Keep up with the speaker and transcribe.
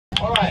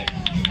All right.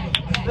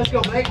 Let's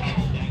go, Blake.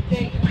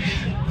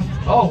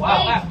 Oh,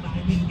 wow.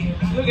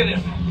 Look at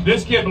him.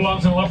 This kid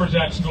belongs in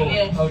lumberjack school.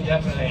 Yes. Oh,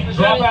 definitely.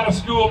 Drop out of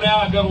school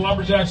now and go to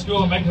lumberjack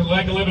school and make a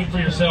living for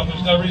yourself.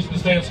 There's no reason to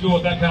stay in school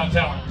with that kind of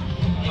talent.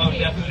 Oh,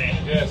 definitely.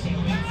 Yes.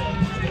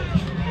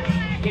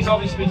 He's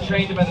always been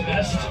trained by the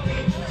best.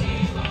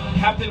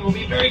 Captain will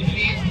be very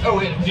pleased. Oh,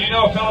 wait. Do you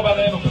know a fellow by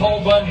the name of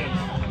Paul Bunyan?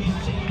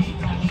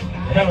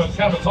 Kind of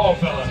a tall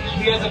fella.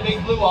 He has a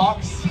big blue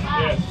ox.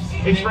 Yes.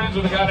 He's friends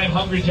with a guy named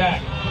Hungry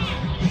Jack.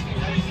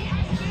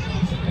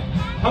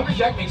 Hungry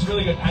Jack makes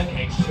really good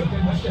pancakes.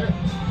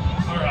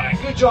 All right.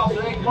 Good job,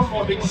 Blake. One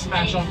more big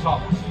smash on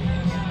top.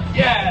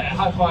 Yeah.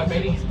 High five,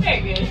 baby.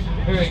 Very good.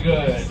 Very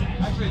good.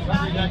 Actually, it's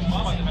Hungry Jack's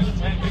mama that makes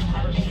pancakes for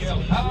her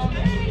scale.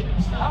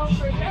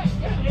 Hungry Jack,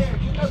 get here.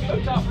 You know, so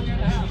tough when you're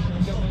in the house.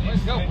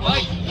 Let's go,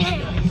 Blake.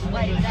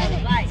 What is that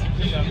like?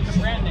 It's a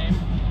brand name.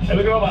 Hey,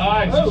 look at all the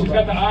eyes. Oh. She's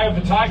got the eye of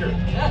the tiger.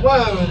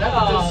 Whoa,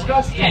 that's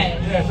disgusting. Yes.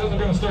 Yeah, those are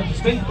going to start to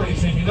stink pretty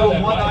soon. You know The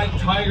that, right? one-eyed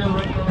tiger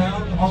running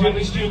around. Did you at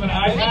least do him an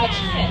eye patch?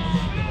 Yes.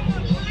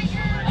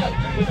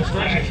 Goodness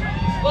gracious.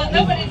 Well,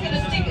 nobody's going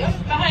to stick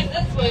behind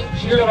this one.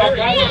 She's got all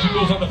kinds of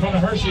jewels on the front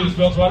of her shoes,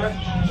 Bilgewater.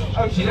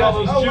 Oh, she Look at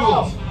all does? those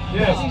jewels. Wow.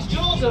 Yes. These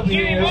jewels over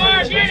here.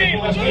 Must be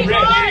rich.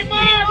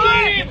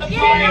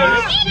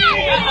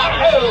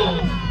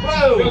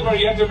 Whoa. Bilgewater,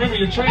 you have to remember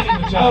you're training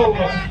the child.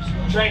 Oh.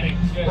 Training.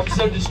 I'm Yes.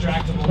 so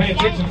distractible. Pay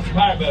attention to the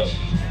fire bell.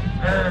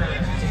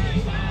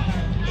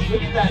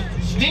 Look at that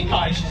stink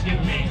eye she's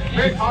giving me.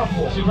 Very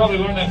powerful. She probably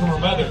learned that from her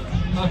mother.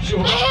 I'm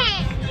sure.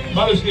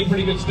 Mothers get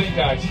pretty good stink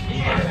eyes.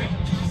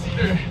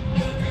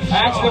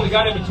 I accidentally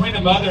got in between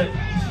the mother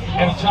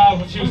and the child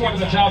when she was giving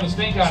the child a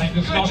stink eye and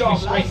it just knocked me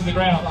straight to the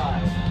ground.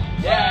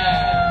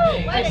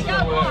 Yeah. Way to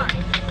go, Mark.